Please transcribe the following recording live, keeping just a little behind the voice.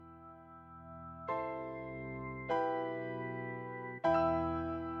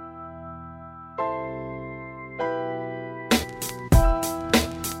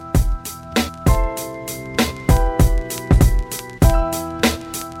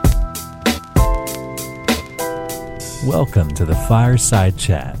Welcome to the Fireside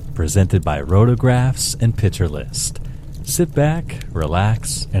Chat, presented by Rotographs and Pitcher List. Sit back,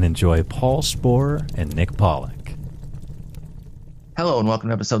 relax, and enjoy Paul Sporer and Nick Pollock. Hello and welcome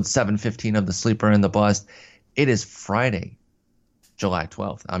to episode 715 of The Sleeper and the Bust. It is Friday, July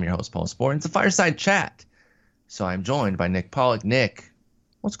 12th. I'm your host, Paul Sporer. It's a Fireside Chat. So I'm joined by Nick Pollock. Nick,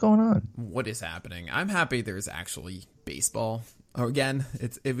 what's going on? What is happening? I'm happy there's actually baseball. Again,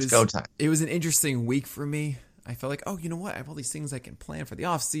 it was go time. It was an interesting week for me. I felt like, oh, you know what? I have all these things I can plan for the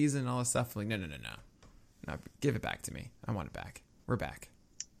off season and all this stuff. I'm like, no, give it back to me. I want it back. We're back.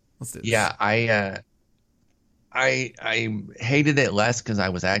 Let's do this. Yeah, I hated it less because I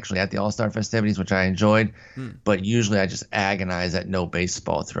was actually at the All-Star festivities, which I enjoyed. But usually I just agonize at no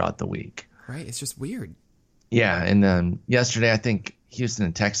baseball throughout the week. Right? It's just weird. Yeah, and yesterday I think Houston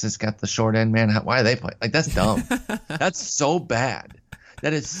and Texas got the short end, man. Why are they playing? Like, that's dumb. That's so bad.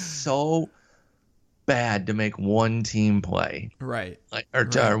 That is so bad to make one team play. Right.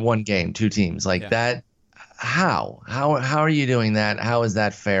 Or one game, two teams. Like that. How are you doing that? How is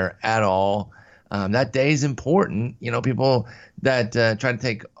that fair at all? That day is important. You know, people that try to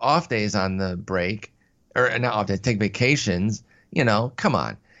take off days on the break, or not off days, take vacations, you know, come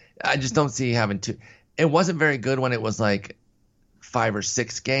on. I just don't see having to. It wasn't very good when it was like 5 or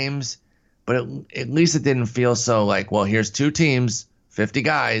 6 games, but at least it didn't feel so like, well, here's 2 teams, 50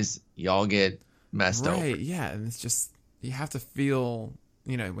 guys, y'all get messed over. Right, yeah, and it's just, you have to feel,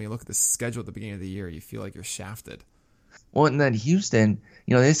 you know, when you look at the schedule at the beginning of the year, you feel like you're shafted. Well, and then Houston,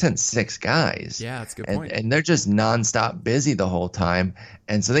 you know, they sent 6 guys. Yeah, that's a good point. And they're just nonstop busy the whole time,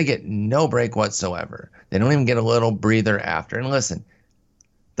 and so they get no break whatsoever. They don't even get a little breather after. And listen,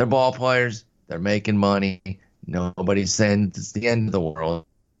 they're ball players. They're making money. Nobody's saying it's the end of the world,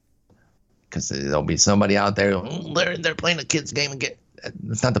 because there'll be somebody out there, they're playing a kid's game again.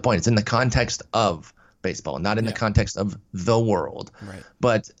 That's not the point. It's in the context of baseball, not in the context of the world. Right.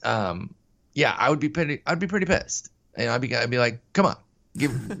 But I'd be pretty pissed. And I'd be like, come on,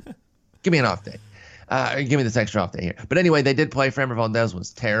 give me an off day. Give me this extra off day here. But anyway, they did play. Framber Valdez was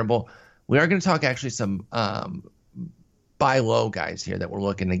terrible. We are going to talk actually some buy low guys here that we're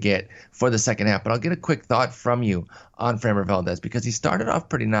looking to get for the second half. But I'll get a quick thought from you on Framber Valdez, because he started off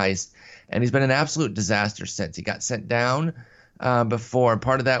pretty nice, and he's been an absolute disaster since. He got sent down before.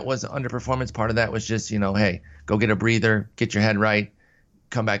 Part of that was underperformance. Part of that was just, you know, hey, go get a breather, get your head right,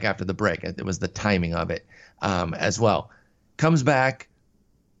 come back after the break. It was the timing of it as well. Comes back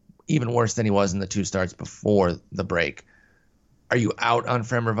even worse than he was in the 2 starts before the break. Are you out on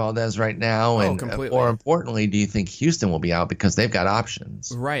Framber Valdez right now? And completely. More importantly, do you think Houston will be out because they've got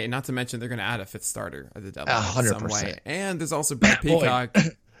options? Right, and not to mention they're going to add a 5th starter at the deadline 100%. some way. And there's also Brad Peacock.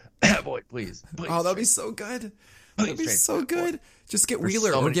 Boy, please. Oh, that'd be so good. That'd be so good. Just get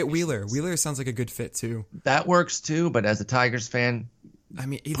Wheeler or get Wheeler. Wheeler sounds like a good fit too. That works too, but as a Tigers fan, I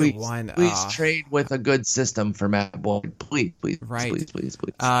mean, either one. Please trade with a good system for Matt Boyd. Please. Right. Please.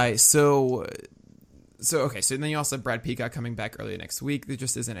 So then you also have Brad Peacock coming back early next week. There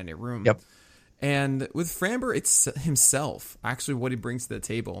just isn't any room. Yep. And with Framber, it's himself. Actually, what he brings to the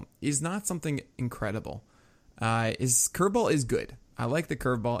table is not something incredible. His curveball is good. I like the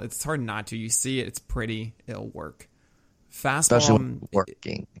curveball. It's hard not to. You see it. It's pretty. It'll work. Fastball. Especially when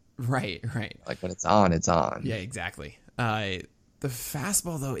working. Right. Like when it's on, it's on. Yeah, exactly. The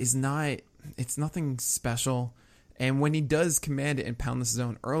fastball, though, it's nothing special. And when he does command it and pound the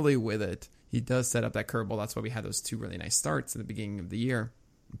zone early with it, he does set up that curveball. That's why we had those 2 really nice starts at the beginning of the year.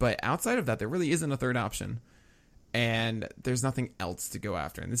 But outside of that, there really isn't a third option. And there's nothing else to go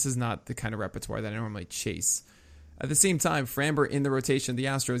after. And this is not the kind of repertoire that I normally chase. At the same time, Framber in the rotation of the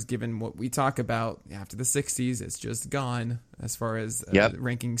Astros, given what we talk about after the 60s, it's just gone as far as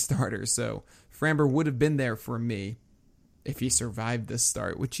ranking starters. So Framber would have been there for me if he survived this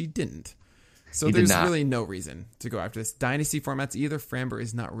start, which he didn't. So there's really no reason to go after this. Dynasty formats either, Framber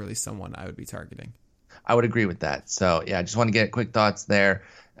is not really someone I would be targeting. I would agree with that. So, yeah, I just want to get quick thoughts there.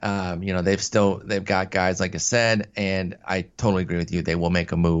 You know, they've got guys, like I said, and I totally agree with you. They will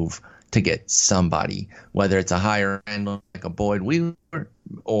make a move to get somebody, whether it's a higher end like a Boyd Wheeler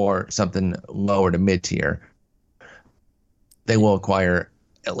or something lower to mid-tier. They will acquire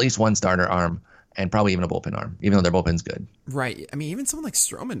at least one starter arm and probably even a bullpen arm, even though their bullpen's good. Right. I mean, even someone like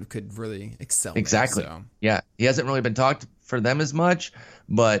Stroman could really excel. Exactly. There, so. Yeah. He hasn't really been talked for them as much,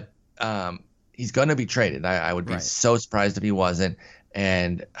 but he's going to be traded. I would be so surprised if he wasn't.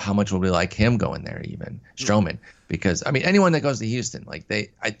 And how much would we like him going there, even Stroman? Because, I mean, anyone that goes to Houston, I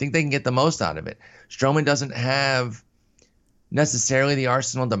think they can get the most out of it. Stroman doesn't have necessarily the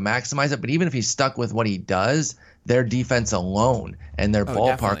arsenal to maximize it, but even if he's stuck with what he does, their defense alone and their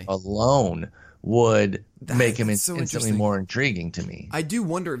ballpark definitely. alone would make him that's so instantly interesting. more intriguing to me. I do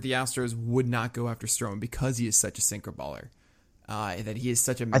wonder if the Astros would not go after Stroman because he is such a sinker baller, that he is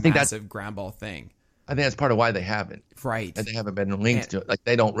such a think massive ground ball thing. I think that's part of why they haven't. Right. That they haven't been linked to it. Like,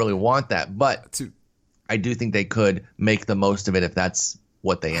 they don't really want that. But I do think they could make the most of it if that's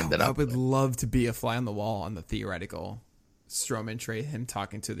what they ended up I would with. love to be a fly on the wall on the theoretical Stroman trade. Him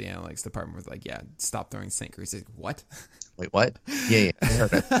talking to the analytics department was like, yeah, stop throwing sinkers. He's like, what? Wait, what? Yeah. I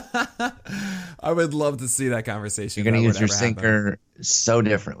heard it. I would love to see that conversation. You're going to That use your would ever happen. sinker so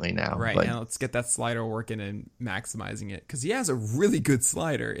differently now. Right, But and let's get that slider working and maximizing it because he has a really good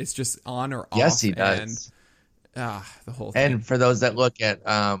slider. It's just on or off. yes, he does. And, the whole thing. And for those that look at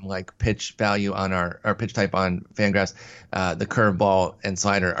like pitch value on our pitch type on Fangraphs, the curveball and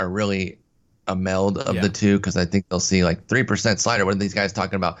slider are really a meld of the two, because I think they'll see like 3% slider. What are these guys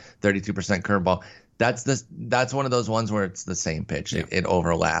talking about? 32% curveball. That's one of those ones where it's the same pitch. Yeah. It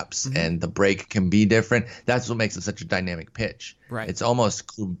overlaps, and the break can be different. That's what makes it such a dynamic pitch. Right. It's almost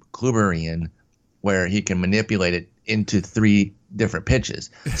Kluberian, where he can manipulate it into 3 different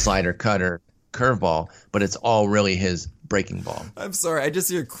pitches: slider, cutter, curveball, but it's all really his breaking ball. I'm sorry, I just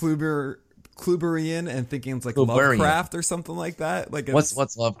hear Kluberian and thinking it's like Kluberian. Lovecraft or something like that. Like What's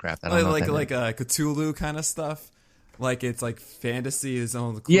Lovecraft? I don't know. like a Cthulhu kind of stuff. Like it's like fantasy is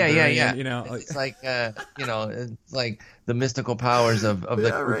on the Yeah. Kluberian, you know. It's like it's like the mystical powers of the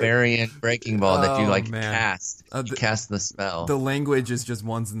Kluberian breaking ball that you cast. You cast the spell. The language is just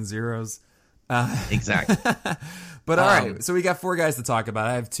ones and zeros. Exactly. But all right, so we got 4 guys to talk about.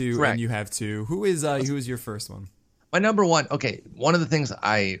 I have 2, correct. and you have 2. Who is your first one? My number one. Okay, one of the things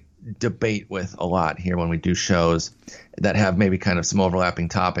I debate with a lot here when we do shows that have maybe kind of some overlapping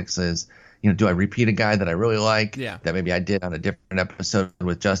topics is, do I repeat a guy that I really like that maybe I did on a different episode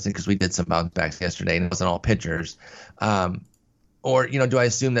with Justin, because we did some bounce backs yesterday and it wasn't all pitchers, or do I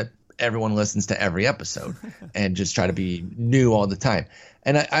assume that everyone listens to every episode and just try to be new all the time?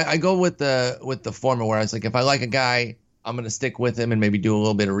 And I go with the former, where I was like, if I like a guy, I'm going to stick with him and maybe do a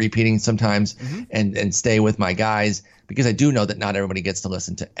little bit of repeating sometimes, and stay with my guys, because I do know that not everybody gets to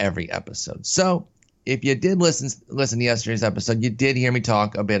listen to every episode. So if you did listen to yesterday's episode, you did hear me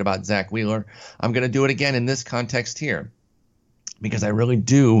talk a bit about Zach Wheeler. I'm going to do it again in this context here, because I really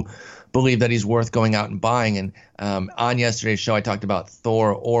do believe that he's worth going out and buying. And on yesterday's show, I talked about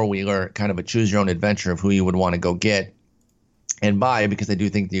Thor or Wheeler, kind of a choose your own adventure of who you would want to go get and buy, because I do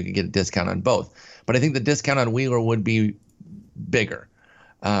think that you could get a discount on both. But I think the discount on Wheeler would be bigger.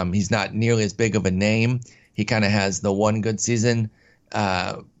 He's not nearly as big of a name. He kind of has the one good season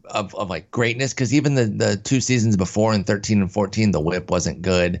of like greatness, because even the 2 seasons before in 13 and 14, the whip wasn't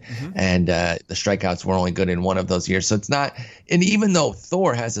good, and the strikeouts were only good in one of those years. So it's not. And even though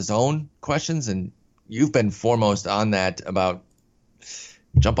Thor has his own questions, and you've been foremost on that about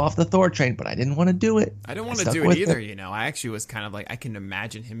jump off the Thor train, but I didn't want to do it. I didn't want to do it either. I actually was kind of like, I can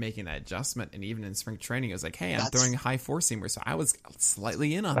imagine him making that adjustment, and even in spring training, it was like, hey, I'm throwing a high 4-seamer, so I was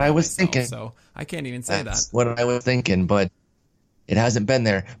slightly in on that. I was myself, thinking, so I can't even say that's that. what I was thinking, but it hasn't been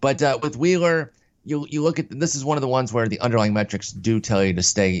there. But with Wheeler, you look at this is one of the ones where the underlying metrics do tell you to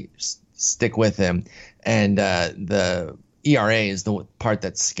stick with him, and the ERA is the part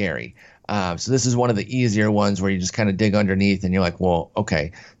that's scary. So this is one of the easier ones where you just kind of dig underneath and you're like, well,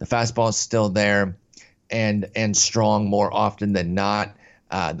 okay, the fastball is still there and strong more often than not.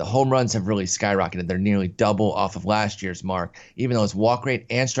 The home runs have really skyrocketed. They're nearly double off of last year's mark, even though his walk rate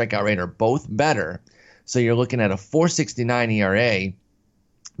and strikeout rate are both better. So you're looking at a 4.69 ERA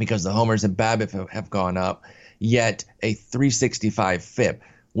because the homers and BABIP have gone up, yet a 3.65 FIP,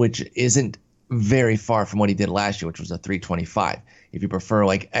 which isn't very far from what he did last year, which was a 3.25. If you prefer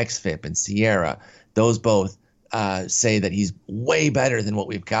like XFIP and Sierra, those both say that he's way better than what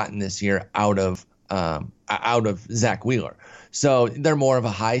we've gotten this year out of Zach Wheeler. So they're more of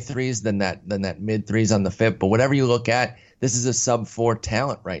a high 3s than that mid 3s on the FIP. But whatever you look at, this is a sub 4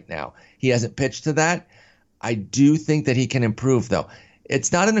 talent right now. He hasn't pitched to that. I do think that he can improve, though.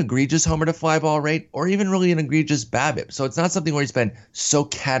 It's not an egregious homer to fly ball rate or even really an egregious BABIP. So it's not something where he's been so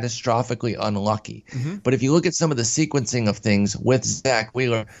catastrophically unlucky. But if you look at some of the sequencing of things with Zach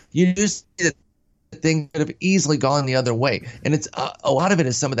Wheeler, you do see that thing could have easily gone the other way. And it's a lot of it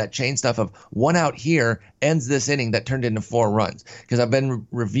is some of that chain stuff of 1 out here ends this inning that turned into 4 runs. Because I've been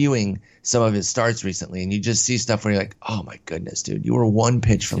reviewing some of his starts recently, and you just see stuff where you're like, oh my goodness, dude, you were 1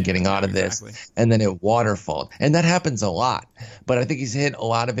 pitch from getting out of this, and then it waterfalled. And that happens a lot. But I think he's hit a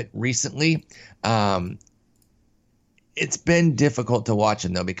lot of it recently. It's been difficult to watch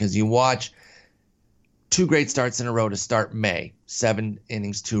him, though, because you watch 2 great starts in a row to start May, 7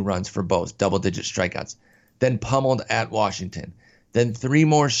 innings, 2 runs for both, double-digit strikeouts. Then pummeled at Washington. then 4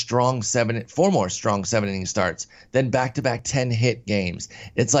 more strong 7 inning starts, then back-to-back 10-hit games.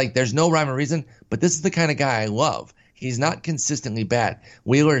 It's like there's no rhyme or reason, but this is the kind of guy I love. He's not consistently bad.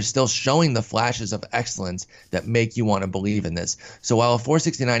 Wheeler is still showing the flashes of excellence that make you want to believe in this. So while a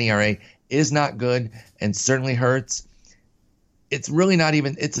 4.69 ERA is not good and certainly hurts, it's really not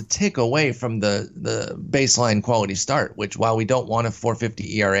even – it's a tick away from the baseline quality start, which while we don't want a 4.50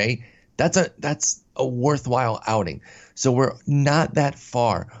 ERA, that's a worthwhile outing. So we're not that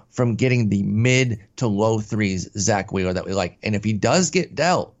far from getting the mid to low threes Zach Wheeler that we like. And if he does get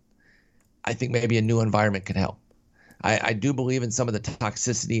dealt, I think maybe a new environment could help. I do believe in some of the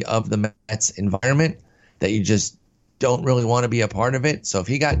toxicity of the Mets environment that you just don't really want to be a part of it. So if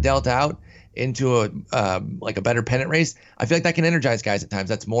he got dealt out into a better pennant race, I feel like that can energize guys at times.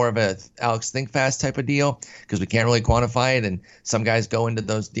 That's more of a Alex Think Fast type of deal because we can't really quantify it. And some guys go into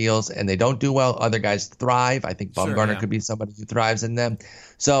those deals and they don't do well. Other guys thrive. I think Bumgarner could be somebody who thrives in them.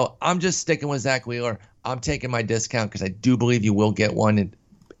 So I'm just sticking with Zach Wheeler. I'm taking my discount because I do believe you will get one in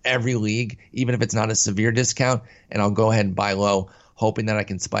every league, even if it's not a severe discount. And I'll go ahead and buy low, hoping that I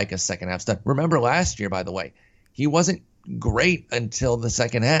can spike a second half stud. Remember last year, by the way, he wasn't great until the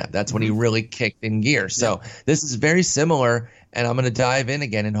second half. That's when he really kicked in gear. So this is very similar, and I'm going to dive in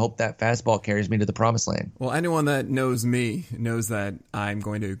again and hope that fastball carries me to the promised land. Well, anyone that knows me knows that I'm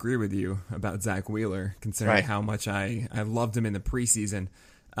going to agree with you about Zach Wheeler, considering how much I loved him in the preseason.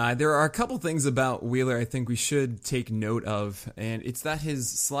 There are a couple things about Wheeler I think we should take note of, and it's that his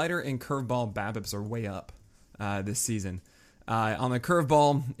slider and curveball BABIPs are way up this season. On the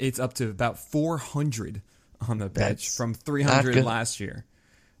curveball, it's up to about 400 on the pitch from 300 last year.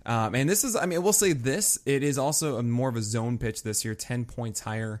 And this is, I mean, we'll say this, it is also more of a zone pitch this year, 10 points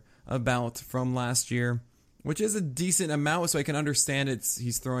higher about from last year, which is a decent amount, so I can understand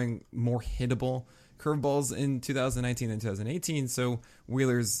he's throwing more hittable curveballs in 2019 than 2018, so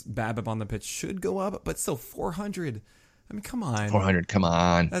Wheeler's BABIP on the pitch should go up, but still 400. I mean, come on. 400, come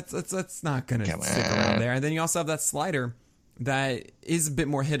on. That's not going to stick around there. And then you also have that slider that is a bit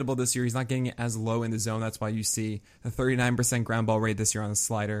more hittable this year. He's not getting it as low in the zone. That's why you see a 39% ground ball rate this year on the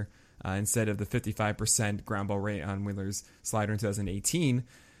slider instead of the 55% ground ball rate on Wheeler's slider in 2018.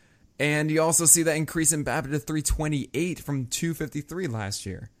 And you also see that increase in BABIP to 328 from 253 last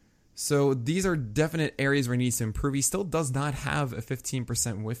year. So these are definite areas where he needs to improve. He still does not have a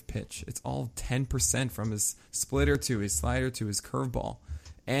 15% whiff pitch. It's all 10% from his splitter to his slider to his curveball.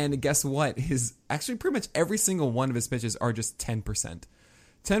 And guess what? Actually pretty much every single one of his pitches are just 10%.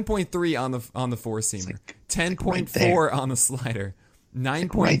 10.3 on the four seamer, 10.4 on the slider,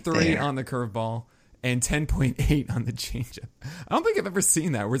 9.3 on the curveball, and 10.8 on the changeup. I don't think I've ever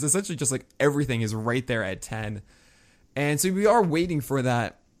seen that, where it's essentially just like everything is right there at 10. And so we are waiting for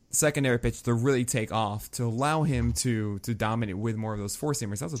that secondary pitch to really take off to allow him to dominate with more of those four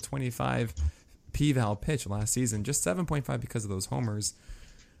seamers. That was a 25 P-val pitch last season, just 7.5 because of those homers.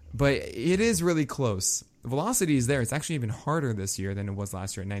 But it is really close. The velocity is there. It's actually even harder this year than it was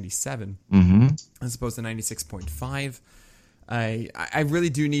last year at 97, as opposed to 96.5. I really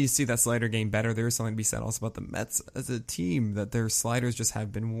do need to see that slider game better. There is something to be said also about the Mets as a team, that their sliders just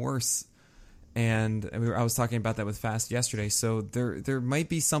have been worse. And I was talking about that with Fast yesterday. So there might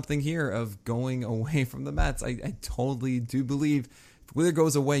be something here of going away from the Mets. I totally do believe if Wheeler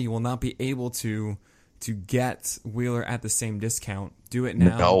goes away, you will not be able to get Wheeler at the same discount. Do it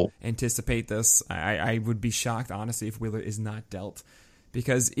now. No. Anticipate this. I would be shocked, honestly, if Wheeler is not dealt.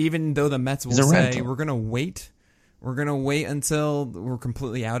 Because even though the Mets will say, we're going to wait until we're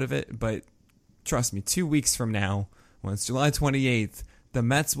completely out of it. But trust me, 2 weeks from now, when it's July 28th, the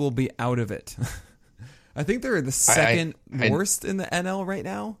Mets will be out of it. I think they're the second worst in the NL right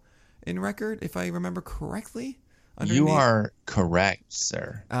now in record, if I remember correctly. You are correct,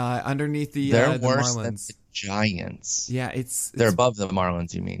 sir. Underneath the They're worse Marlins. than the Giants. Yeah, they're above the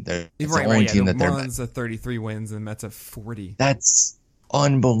Marlins. You mean it's the only team the that they're Marlins have 33 wins and the Mets have 40. That's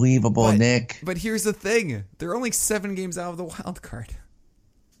unbelievable, Nick. But here's the thing: they're only 7 games out of the wild card.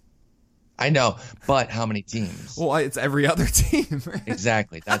 I know, but how many teams? Well, it's every other team.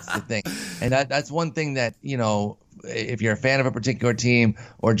 Exactly. That's the thing. And that's one thing that, if you're a fan of a particular team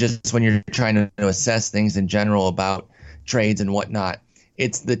or just when you're trying to assess things in general about trades and whatnot,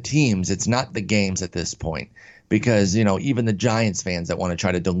 it's the teams. It's not the games at this point because, even the Giants fans that want to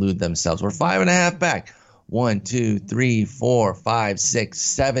try to delude themselves, we're 5.5 back. 1, 2, 3, 4, 5, 6,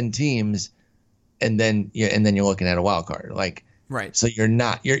 7 teams. And then you're looking at a wild card. Right. So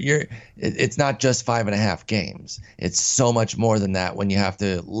it's not just 5.5 games. It's so much more than that when you have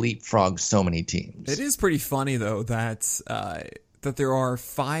to leapfrog so many teams. It is pretty funny though that there are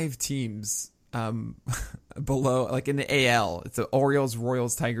 5 teams below, like in the AL, it's the Orioles,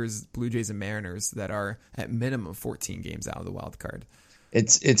 Royals, Tigers, Blue Jays, and Mariners that are at minimum 14 games out of the wild card.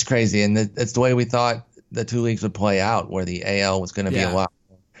 It's crazy, and it's the way we thought the two leagues would play out, where the AL was going to be a lot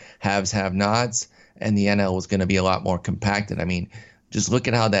more haves, have-nots, and the NL was going to be a lot more compacted. I mean, just look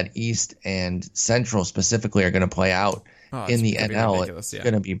at how that East and Central specifically are going to play out in the NL. It's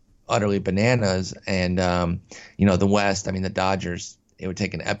going to be utterly bananas, and the West. I mean, the Dodgers. It would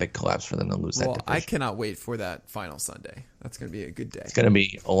take an epic collapse for them to lose that division. I cannot wait for that final Sunday. That's going to be a good day. It's going to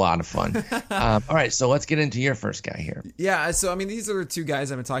be a lot of fun. All right, so let's get into your first guy here. Yeah, so I mean, these are two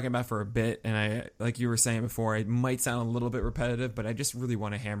guys I've been talking about for a bit, and I, like you were saying before, it might sound a little bit repetitive, but I just really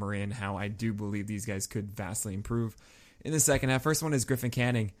want to hammer in how I do believe these guys could vastly improve in the second half. First one is Griffin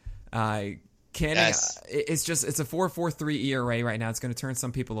Canning. Canning, it's a 4.43 ERA right now. It's going to turn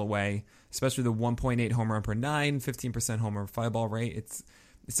some people away, especially the 1.8 home run per nine, 15% home run fly ball rate. It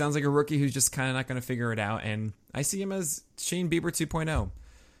sounds like a rookie who's just kind of not going to figure it out, and I see him as Shane Bieber 2.0.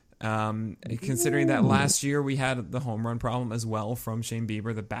 Considering that last year we had the home run problem as well from Shane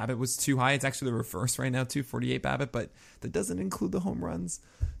Bieber. The BABIP was too high. It's actually the reverse right now, 248 BABIP, but that doesn't include the home runs.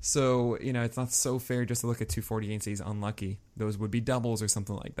 So, it's not so fair just to look at 248 and say he's unlucky. Those would be doubles or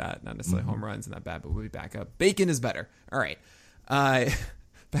something like that, not necessarily home runs, and that BABIP would be back up. Bacon is better. All right.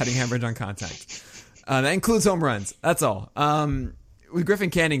 Batting average on contact. That includes home runs. That's all. With Griffin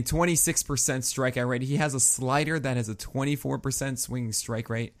Canning, 26% strikeout rate. He has a slider that has a 24% swinging strike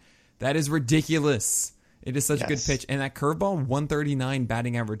rate. That is ridiculous. It is such a good pitch. And that curveball, 139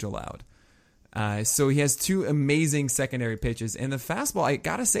 batting average allowed. So he has two amazing secondary pitches. And the fastball, I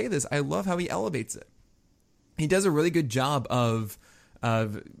got to say this, I love how he elevates it. He does a really good job of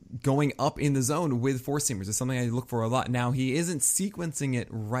going up in the zone with four-seamers. It's something I look for a lot. Now, he isn't sequencing it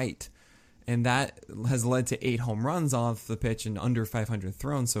right. And that has led to 8 home runs off the pitch and under 500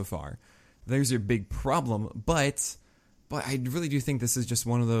 thrown so far. There's your big problem. But I really do think this is just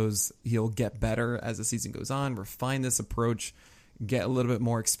one of those, he'll get better as the season goes on, refine this approach, get a little bit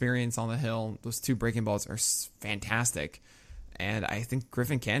more experience on the hill. Those 2 breaking balls are fantastic. And I think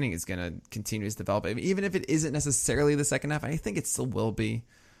Griffin Canning is going to continue his development. Even if it isn't necessarily the second half, I think it still will be.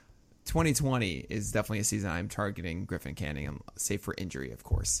 2020 is definitely a season I'm targeting Griffin Canning, save for injury, of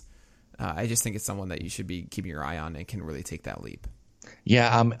course. I just think it's someone that you should be keeping your eye on and can really take that leap.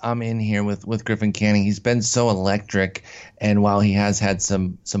 Yeah, I'm in here with Griffin Canning. He's been so electric, and while he has had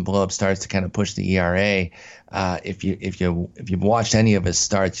some blow up starts to kind of push the ERA, if you've watched any of his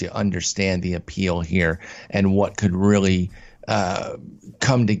starts, you understand the appeal here and what could really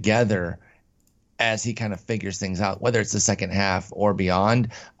come together as he kind of figures things out, whether it's the second half or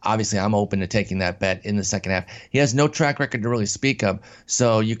beyond. Obviously, I'm open to taking that bet in the second half. He has no track record to really speak of,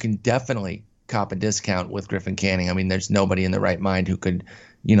 so you can definitely cop a discount with Griffin Canning. I mean, there's nobody in the right mind who could,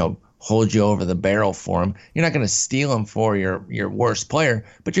 hold you over the barrel for him. You're not going to steal him for your worst player,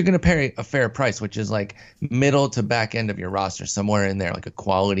 but you're going to pay a fair price, which is like middle to back end of your roster, somewhere in there, like a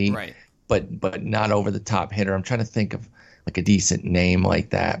quality, right, but not over the top hitter. I'm trying to think of like a decent name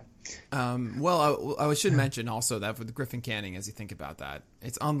like that. I should mention also that with Griffin Canning, as you think about that,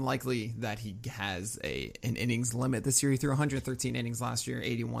 it's unlikely that he has an innings limit this year. He threw 113 innings last year,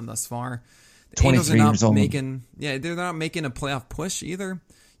 81 thus far. The Angels are not they're not making a playoff push either.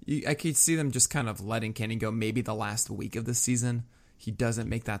 I could see them just kind of letting Canning go maybe the last week of the season. He doesn't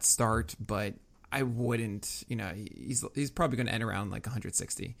make that start, but I wouldn't, he's probably going to end around like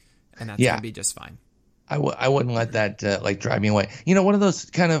 160, and that's going to be just fine. I wouldn't let that drive me away. One of those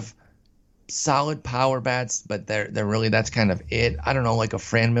kind of solid power bats, but they're really, that's kind of it. I don't know, like a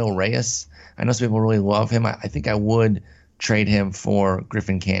Franmil Reyes. I know some people really love him. I think I would trade him for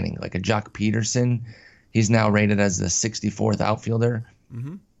Griffin Canning, like a Jock Peterson. He's now rated as the 64th outfielder.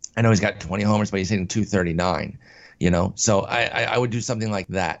 Mm-hmm. I know he's got 20 homers, but he's hitting 239. So I would do something like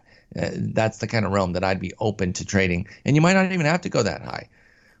that. That's the kind of realm that I'd be open to trading, and you might not even have to go that high.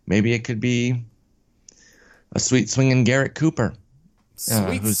 Maybe it could be a sweet swinging Garrett Cooper.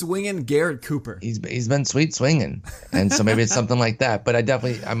 Swinging Garrett Cooper. He's been sweet swinging, and so maybe it's something like that. But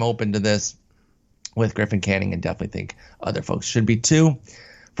I'm open to this with Griffin Canning, and definitely think other folks should be too.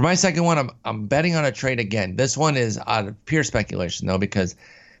 For my second one, I'm betting on a trade again. This one is out of pure speculation though, because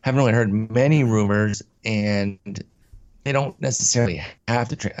I haven't really heard many rumors, and they don't necessarily have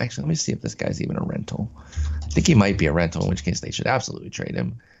to trade. Actually, let me see if this guy's even a rental. I think he might be a rental, in which case they should absolutely trade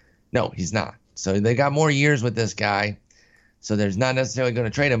him. No, he's not. So they got more years with this guy. So there's not necessarily going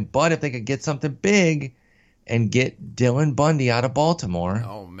to trade him. But if they could get something big and get Dylan Bundy out of Baltimore.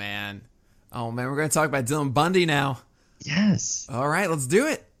 Oh, man. We're going to talk about Dylan Bundy now. Yes. All right, let's do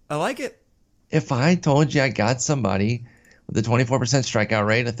it. I like it. If I told you I got somebody with a 24% strikeout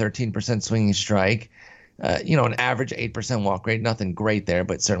rate, a 13% swinging strike, an average 8% walk rate. Nothing great there,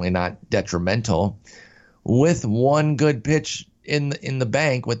 but certainly not detrimental. With one good pitch in the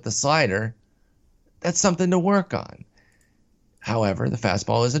bank with the slider, that's something to work on. However, the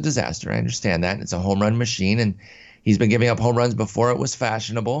fastball is a disaster. I understand that. It's a home run machine, and he's been giving up home runs before it was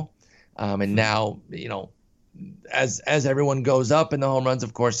fashionable. And now, as everyone goes up in the home runs,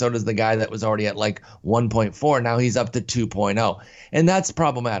 of course, so does the guy that was already at like 1.4. Now he's up to 2.0. And that's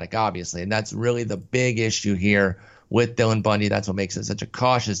problematic, obviously. And that's really the big issue here with Dylan Bundy. That's what makes it such a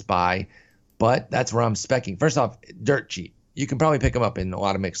cautious buy. But that's where I'm specking. First off, dirt cheap. You can probably pick him up in a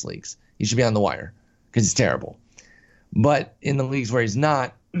lot of mixed leagues. He should be on the wire because he's terrible. But in the leagues where he's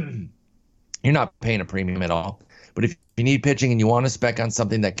not, you're not paying a premium at all. But if you need pitching and you want to spec on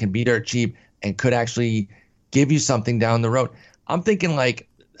something that can be dirt cheap and could actually give you something down the road, I'm thinking like,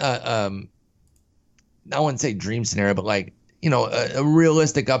 I wouldn't say dream scenario, but like, a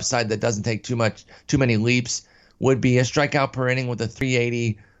realistic upside that doesn't take too many leaps would be a strikeout per inning with a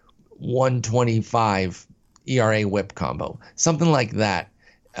 380, 125 ERA whip combo, something like that.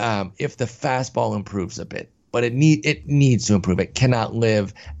 If the fastball improves a bit. But it needs to improve. It cannot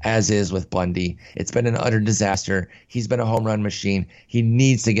live as is with Bundy. It's been an utter disaster. He's been a home run machine. He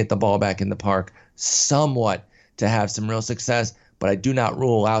needs to get the ball back in the park somewhat to have some real success, but I do not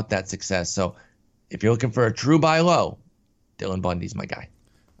rule out that success. So if you're looking for a true buy low, Dylan Bundy's my guy.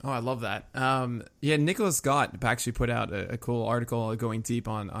 Oh, I love that. Nicholas Scott actually put out a cool article going deep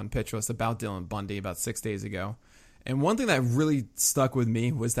on Pitch List about Dylan Bundy about 6 days ago. And one thing that really stuck with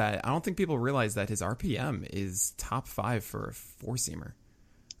me was that I don't think people realize that his RPM is top 5 for a four-seamer.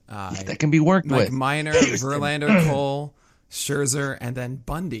 That can be worked with. Minor, Verlander, Cole, Scherzer, and then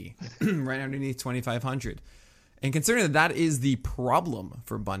Bundy right underneath 2,500. And considering that is the problem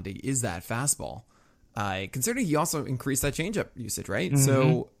for Bundy, is that fastball. Considering he also increased that changeup usage, right? Mm-hmm.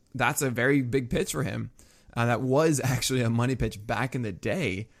 So that's a very big pitch for him. That was actually a money pitch back in the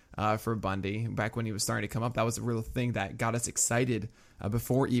day. For Bundy, back when he was starting to come up. That was a real thing that got us excited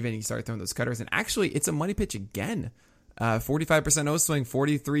before even he started throwing those cutters. And actually, it's a money pitch again. 45% O swing,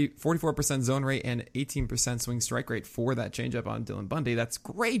 44% zone rate, and 18% swing strike rate for that changeup on Dylan Bundy. That's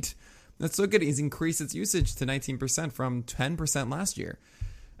great. That's so good. He's increased its usage to 19% from 10% last year.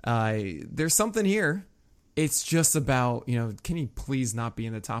 There's something here. It's just about, can he please not be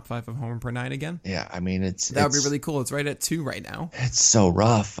in the top 5 of homer per nine again? Yeah, I mean, that would be really cool. It's right at 2 right now. It's so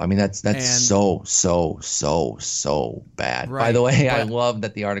rough. I mean, that's so bad. Right. By the way, I love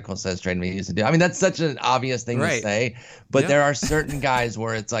that the article says trade me used to do. I mean, that's such an obvious thing to say, but there are certain guys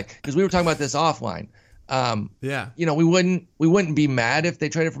where it's like, because we were talking about this offline. We wouldn't be mad if they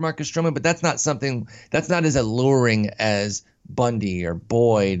traded for Marcus Stroman, but that's not as alluring as Bundy or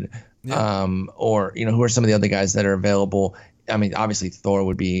Boyd. Yeah. Or who are some of the other guys that are available? I mean, obviously Thor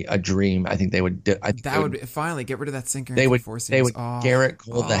would be a dream. I think they would. Finally get rid of that sinker. They would Garrett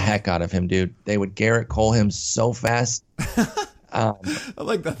Cole the heck out of him, dude. They would Garrett Cole him so fast. I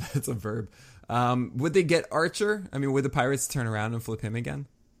like that. That's a verb. Would they get Archer? I mean, would the Pirates turn around and flip him again?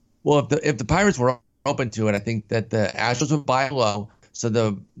 Well, if the Pirates were open to it, I think that the Astros would buy low. So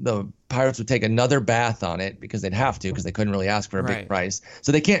the Pirates would take another bath on it because they'd have to, because they couldn't really ask for a big price.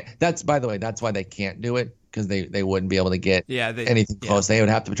 So they can't. That's, by the way, that's why they can't do it, because they wouldn't be able to get anything close. They would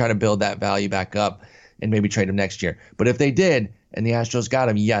have to try to build that value back up and maybe trade him next year. But if they did and the Astros got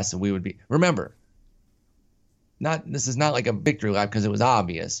him, yes, we would be. Remember, this is not like a victory lap because it was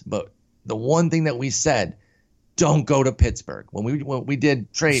obvious, but the one thing that we said, don't go to Pittsburgh. When we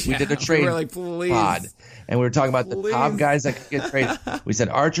did trade, we did a trade pod, and we were talking about the top guys that could get traded. We said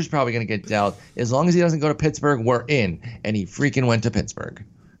Archer's probably going to get dealt. As long as he doesn't go to Pittsburgh, we're in. And he freaking went to Pittsburgh.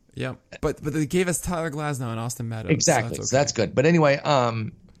 Yeah, but they gave us Tyler Glasnow and Austin Meadows. Exactly, so that's good. But anyway,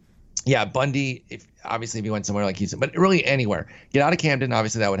 Bundy, if he went somewhere like Houston, but really anywhere. Get out of Camden,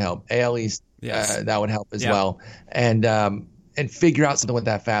 obviously that would help. AL East, that would help as well. And figure out something with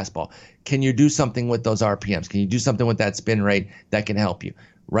that fastball. Can you do something with those RPMs? Can you do something with that spin rate that can help you?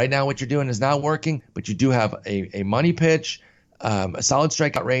 Right now, what you're doing is not working, but you do have a money pitch, a solid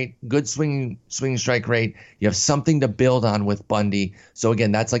strikeout rate, good swinging strike rate. You have something to build on with Bundy. So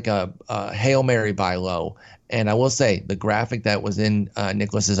again, that's like a Hail Mary buy low. And I will say the graphic that was in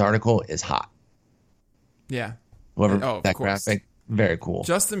Nicholas's article is hot. Yeah. That graphic, very cool.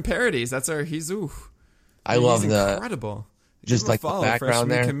 Justin Parodies, he's incredible. Just like the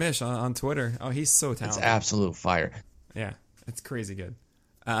background there. Commish on Twitter. Oh, he's so talented. It's absolute fire. Yeah, it's crazy good.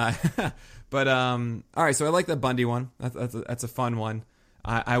 But all right, so I like the Bundy one. That's a fun one.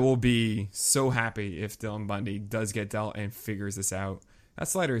 I will be so happy if Dylan Bundy does get dealt and figures this out. That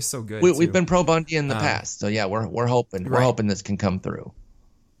slider is so good. We've been pro Bundy in the past, so yeah, we're hoping this can come through.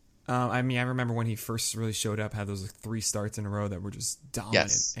 I mean, I remember when he first really showed up, had those 3 starts in a row that were just dominant.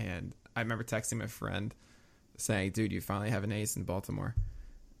 Yes. And I remember texting my friend saying, "Dude, you finally have an ace in Baltimore."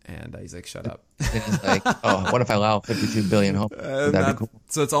 And he's like, "Shut up." And he's like, "Oh, what if I allow 52 billion home? That'd be cool."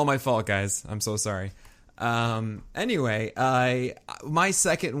 So it's all my fault, guys. I'm so sorry. Anyway, my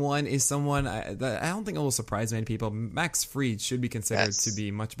second one is someone that I don't think it will surprise many people. Max Fried should be considered to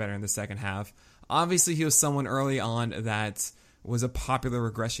be much better in the second half. Obviously, he was someone early on that was a popular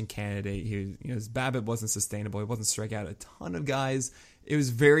regression candidate. His BABIP wasn't sustainable. He wasn't striking out a ton of guys. It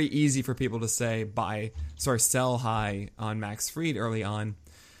was very easy for people to say sell high on Max Fried early on.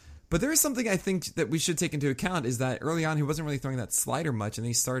 But there is something I think that we should take into account is that early on he wasn't really throwing that slider much, and then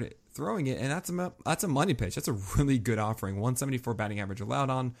he started throwing it, and that's a money pitch. That's a really good offering. 174 batting average allowed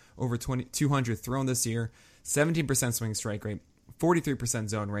on, over 200 thrown this year, 17% swing strike rate, 43%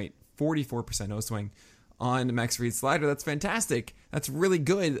 zone rate, 44% no swing on Max Fried's slider. That's fantastic. That's really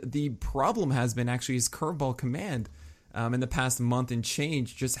good. The problem has been actually his curveball command in the past month and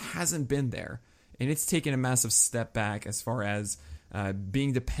change just hasn't been there, and it's taken a massive step back as far as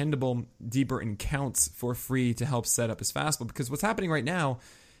being dependable deeper in counts for Fried to help set up his fastball. Because what's happening right now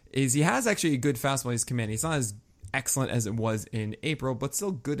is he has actually a good fastball he's commanding. It's not as excellent as it was in April, but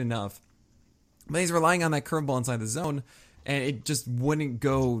still good enough. But he's relying on that curveball inside the zone, and it just wouldn't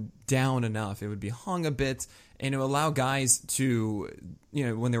go down enough. It would be hung a bit, and it would allow guys to,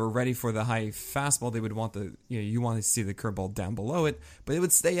 when they were ready for the high fastball, they would want you want to see the curveball down below it, but it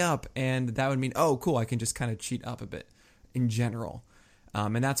would stay up, and that would mean, oh, cool, I can just kind of cheat up a bit in general.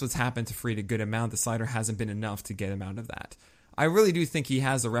 And that's what's happened to Fried a good amount. The slider hasn't been enough to get him out of that. I really do think he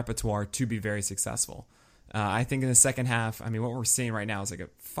has a repertoire to be very successful. I think in the second half, I mean, what we're seeing right now is like a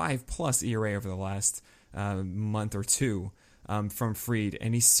 5+ ERA over the last month or two from Fried,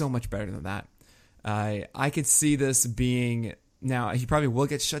 and he's so much better than that. I could see this being, now he probably will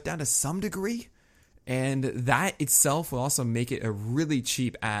get shut down to some degree, and that itself will also make it a really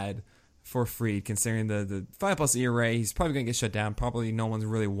cheap ad for Fried, considering the 5+ ERA. He's probably going to get shut down. Probably no one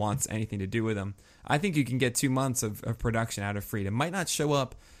really wants anything to do with him. I think you can get 2 months of production out of Fried. It might not show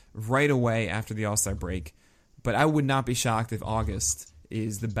up right away after the All-Star break, but I would not be shocked if August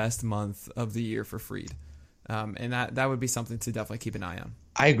is the best month of the year for Fried. And that would be something to definitely keep an eye on.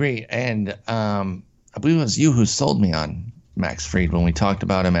 I agree. And I believe it was you who sold me on Max Fried when we talked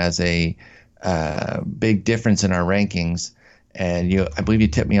about him as a big difference in our rankings. And I believe you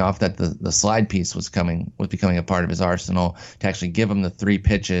tipped me off that the slide piece was becoming a part of his arsenal to actually give him the 3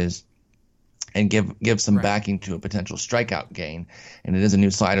 pitches and give some backing to a potential strikeout gain. And it is a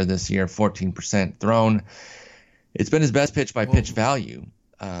new slider this year, 14% thrown. It's been his best pitch by pitch value.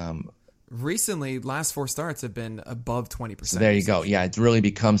 Recently, last 4 starts have been above 20%. So there you go. Yeah, it's really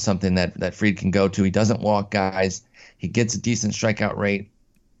become something that Fried can go to. He doesn't walk guys. He gets a decent strikeout rate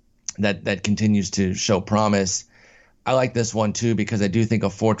that continues to show promise. I like this one too because I do think a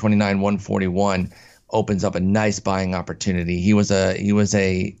 429, 141 opens up a nice buying opportunity. He was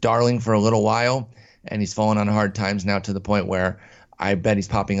a darling for a little while, and he's fallen on hard times now to the point where I bet he's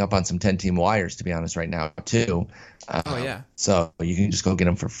popping up on some 10-team wires, to be honest, right now too. So you can just go get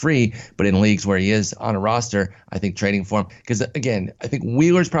him for free. But in leagues where he is on a roster, I think trading for him, because again, I think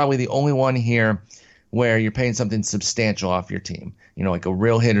Wheeler's probably the only one here where you're paying something substantial off your team. Like a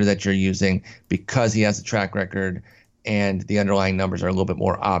real hitter that you're using because he has a track record and the underlying numbers are a little bit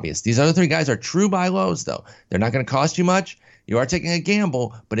more obvious. These other 3 guys are true buy lows, though. They're not going to cost you much. You are taking a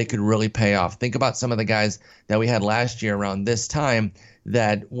gamble, but it could really pay off. Think about some of the guys that we had last year around this time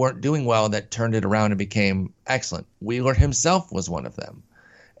that weren't doing well that turned it around and became excellent. Wheeler himself was one of them.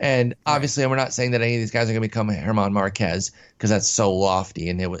 And obviously, we're not saying that any of these guys are going to become German Marquez because that's so lofty,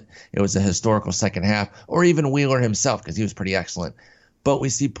 and it was a historical second half, or even Wheeler himself because he was pretty excellent. But we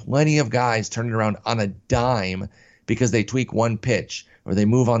see plenty of guys turning around on a dime because they tweak one pitch or they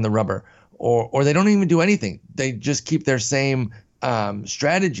move on the rubber or they don't even do anything. They just keep their same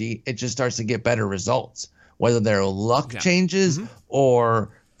strategy. It just starts to get better results, whether their luck changes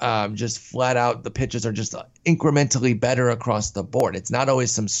or just flat out the pitches are just incrementally better across the board. It's not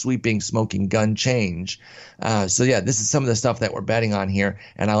always some sweeping, smoking gun change. This is some of the stuff that we're betting on here,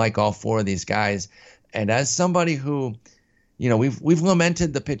 and I like all 4 of these guys. And as somebody who, we've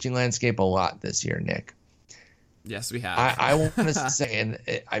lamented the pitching landscape a lot this year, Nick. Yes, we have. I want to say, and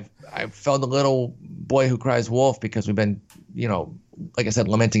I felt a little boy who cries wolf because we've been, like I said,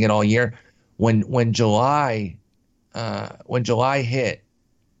 lamenting it all year. When July hit,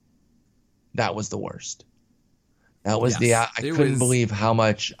 that was the worst. That was I couldn't believe how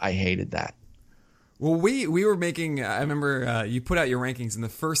much I hated that. Well, we were making. I remember you put out your rankings, and the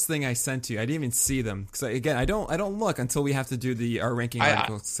first thing I sent to you, I didn't even see them because again, I don't look until we have to do our ranking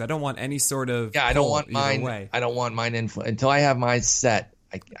articles. I don't want any sort of I don't want mine. I don't want mine until I have mine set.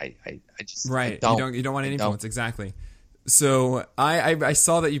 I just right. I don't, you don't want any influence exactly. So I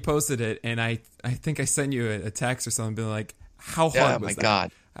saw that you posted it, and I think I sent you a text or something, being like, how hard was that?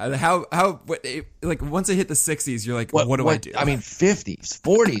 God. Like once it hit the 60s, you're like, what do I do? I mean, 50s,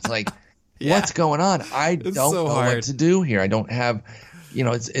 40s, like. Yeah. What's going on? I don't know what to do here. I don't have,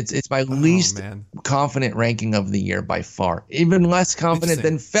 it's my least confident ranking of the year by far. Even less confident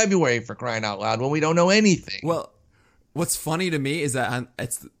than February, for crying out loud, when we don't know anything. Well, what's funny to me is that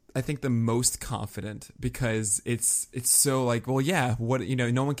I think the most confident because it's so like, well, yeah,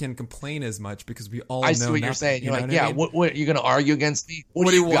 no one can complain as much because we all know. I see what you're saying. You're like, yeah, I mean? What you're going to argue against me? What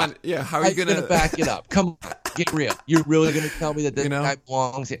do you want? Yeah, how are you going to back it up? Come on, get real. You're really going to tell me that this guy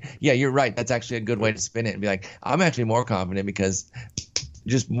belongs here? Yeah, you're right. That's actually a good way to spin it and be like, I'm actually more confident because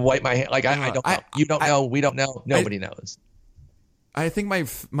just wipe my hand. Like, I don't know. You don't know. We don't know. Nobody knows. I think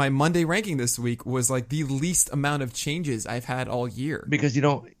my Monday ranking this week was like the least amount of changes I've had all year. Because you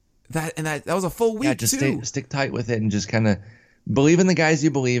don't. That was a full week, just too. Stick tight with it and just kind of believe in the guys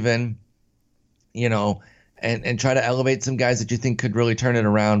you believe in, and try to elevate some guys that you think could really turn it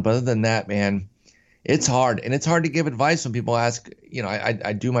around. But other than that, man, it's hard. And it's hard to give advice when people ask.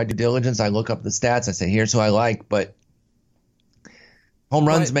 I do my due diligence. I look up the stats. I say, here's who I like. But home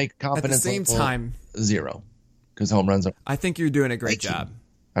runs make confidence at the same time 0 because home runs are. I think you're doing a great job.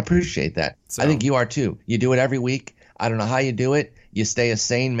 I appreciate that. So, I think you are, too. You do it every week. I don't know how you do it. You stay a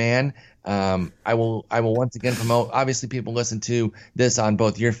sane man. I will once again promote. Obviously, people listen to this on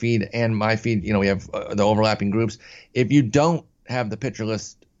both your feed and my feed. We have the overlapping groups. If you don't have the Pitcher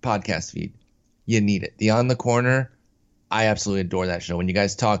List podcast feed, you need it. The On the Corner, I absolutely adore that show. When you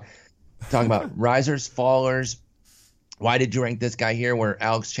guys talk about risers, fallers, why did you rank this guy here? Where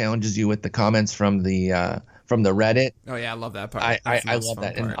Alex challenges you with the comments from the Reddit. Oh yeah, I love that part. I love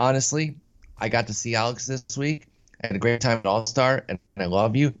that. And honestly, I got to see Alex this week. I had a great time at All-Star, and I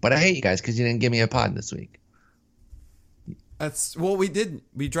love you. But I hate you guys because you didn't give me a pod this week. We did.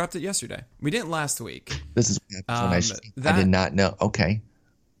 We dropped it yesterday. We didn't last week. This is I did not know. Okay.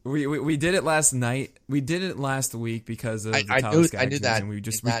 We did it last night. We did it last week because of the Tyler Skaggs, I knew that. And we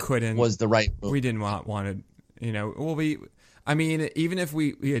couldn't. Was the right move. We didn't want to. I mean, even if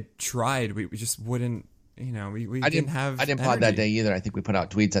we had tried, we just wouldn't. We didn't have. I didn't pod that day either. I think we put out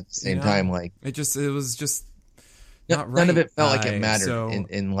tweets at the same time. Like it was just. None of it felt like it mattered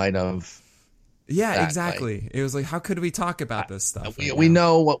in light of. Yeah, that. exactly. It was like, how could we talk about this stuff? We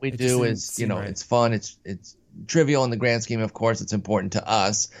know what we do is, it's fun. It's trivial in the grand scheme. Of course, it's important to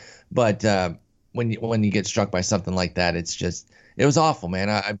us, but when you get struck by something like that, it was awful,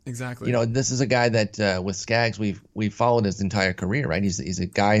 man. Exactly. This is a guy that with Skaggs we've followed his entire career, right? He's a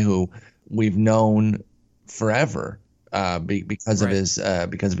guy who we've known forever. Because of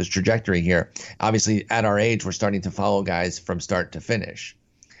his trajectory here. Obviously, at our age, we're starting to follow guys from start to finish,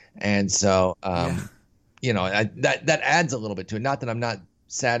 and so that adds a little bit to it. Not that I'm not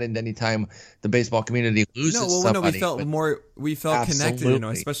saddened anytime the baseball community loses somebody. We felt connected,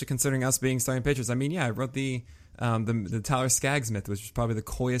 especially considering us being starting pitchers. I mean, I wrote the Tyler Skaggs myth, which is probably the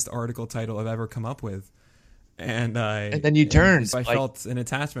coolest article title I've ever come up with. And then you turned. So I felt an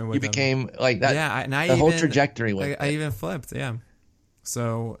attachment with him. You became like that. Yeah, and the whole trajectory. I even flipped. Yeah.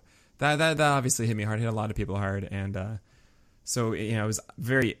 So that obviously hit me hard. Hit a lot of people hard, and so it was a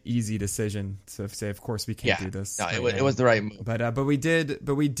very easy decision to say, of course, we can't do this. No, it was the right move. But we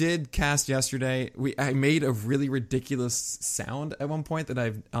did cast yesterday. I made a really ridiculous sound at one point that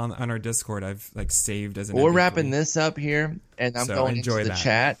I've on our Discord. I've saved as an. We're wrapping this up here, and I'm going into the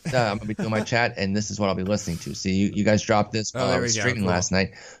chat. I'm gonna be doing my chat, and this is what I'll be listening to. See, you guys dropped this while I was streaming last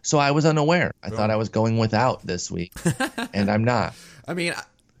night, so I was unaware. I thought I was going without this week, and I'm not. I mean,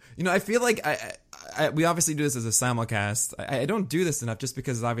 I feel like we obviously do this as a simulcast. I don't do this enough just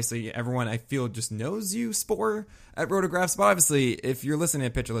because obviously everyone I feel just knows you, Spore, at Rotographs. But obviously, if you're listening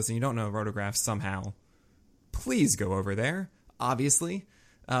to Pitcher List and you don't know Rotographs somehow, please go over there. Obviously,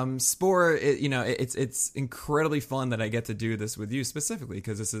 Spore, it's incredibly fun that I get to do this with you specifically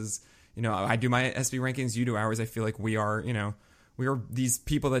because this is, I do my SB rankings, you do ours. I feel like we are these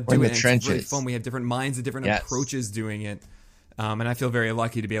people that do it. And it's really fun. We have different minds and different approaches doing it. And I feel very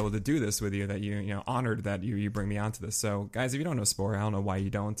lucky to be able to do this with you, that you honored that you bring me onto this. So, guys, if you don't know Spore, I don't know why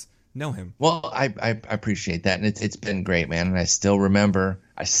you don't know him. Well, I appreciate that, and it's been great, man. And I still remember.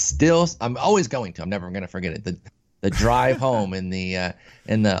 I'm always going to. I'm never going to forget it. The drive home in the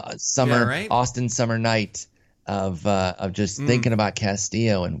summer Austin summer night. of just thinking about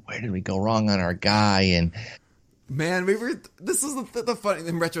Castillo and where did we go wrong on our guy. And man, this is the funny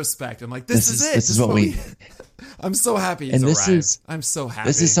in retrospect. I'm like, this is it. This is what we. I'm so happy he's and this arrived. is. I'm so happy.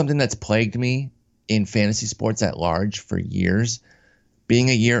 This is something that's plagued me in fantasy sports at large for years, being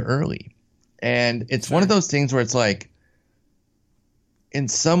a year early, and it's one of those things where it's like, in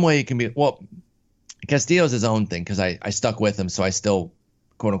some way, it can be Castillo's his own thing because I stuck with him, so I still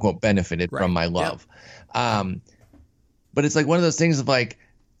quote unquote benefited from my love. Yep. But it's like one of those things of like,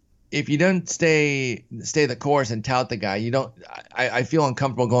 if you don't stay the course and tout the guy, you don't. I feel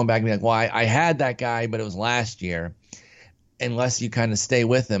uncomfortable going back and being like, well, I had that guy, but it was last year, unless you kind of stay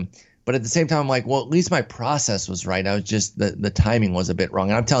with him. But at the same time, I'm like, well, at least my process was right. I was just the timing was a bit wrong.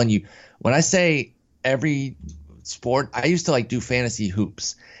 And I'm telling you, when I say every sport, I used to like do fantasy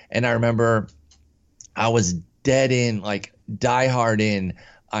hoops, and I remember I was dead in, like diehard in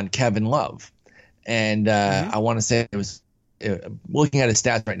on Kevin Love, and I want to say it was. Looking at his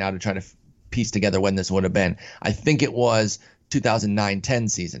stats right now to try to piece together when this would have been, I think it was 2009-10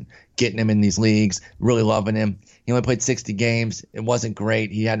 season, getting him in these leagues, really loving him. He only played 60 games. It wasn't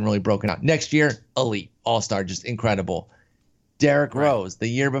great. He hadn't really broken out. Next year, elite, all-star, just incredible. Derrick Rose, the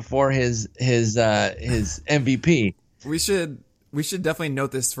year before his MVP. We should definitely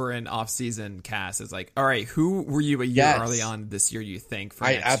note this for an off-season cast. It's like, all right, who were you a year early on this year, you think, for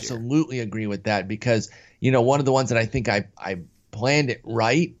next year? I absolutely agree with that because, one of the ones that I think I planned it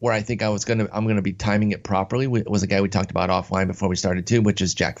right, where I think I'm gonna be timing it properly, was a guy we talked about offline before we started too, which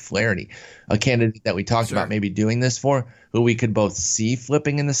is Jack Flaherty, a candidate that we talked about maybe doing this for, who we could both see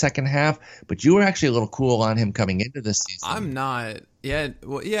flipping in the second half. But you were actually a little cool on him coming into this season. I'm not. Yeah.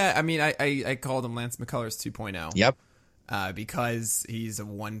 Well, yeah. I mean, I called him Lance McCullers 2.0. Yep. Because he's a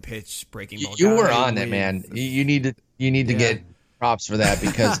one-pitch breaking ball guy. You were on it, man. You need to get props for that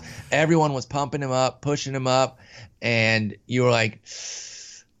because everyone was pumping him up, pushing him up, and you were like,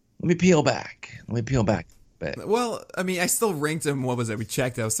 let me peel back. But, well, I mean, I still ranked him. What was it? We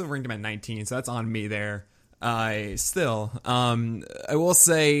checked. I still ranked him at 19, so that's on me there. I will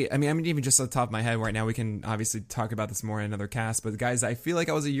say, I mean, even just off the top of my head right now, we can obviously talk about this more in another cast, but guys, I feel like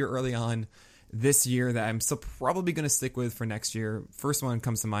I was a year early on this year that I'm still probably going to stick with for next year. First one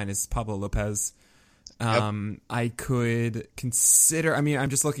comes to mind is Pablo Lopez. I could consider, I mean, I'm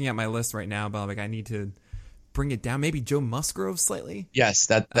just looking at my list right now, but like I need to bring it down. Maybe Joe Musgrove slightly. Yes,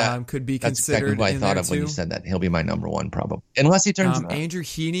 that could be that's considered. Exactly what I thought of when you said that. He'll be my number one probably, unless he turns. Andrew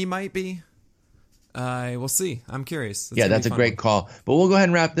Heaney might be. We'll see. I'm curious. That's a great call. But we'll go ahead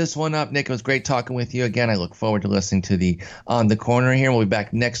and wrap this one up. Nick, it was great talking with you again. I look forward to listening to the On the Corner here. We'll be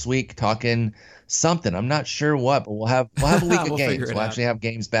back next week talking something. I'm not sure what, but we'll have a week of games. We'll actually have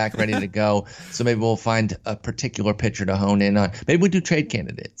games back ready to go. So maybe we'll find a particular pitcher to hone in on. Maybe we'll do trade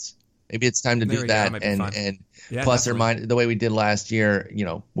candidates. Maybe it's time to do that. And plus or minus the way we did last year,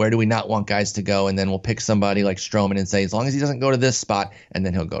 where do we not want guys to go? And then we'll pick somebody like Stroman and say, as long as he doesn't go to this spot, and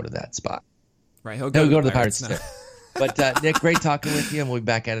then he'll go to that spot. Right, he'll go to the Pirates too. But Nick, great talking with you, and we'll be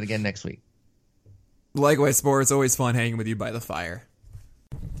back at it again next week. Likewise, Sport. It's always fun hanging with you by the fire.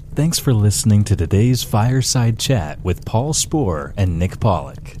 Thanks for listening to today's Fireside Chat with Paul Sporer and Nick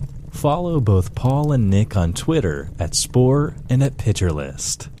Pollock. Follow both Paul and Nick on Twitter at Sporer and at Pitcher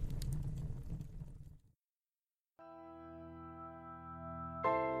List.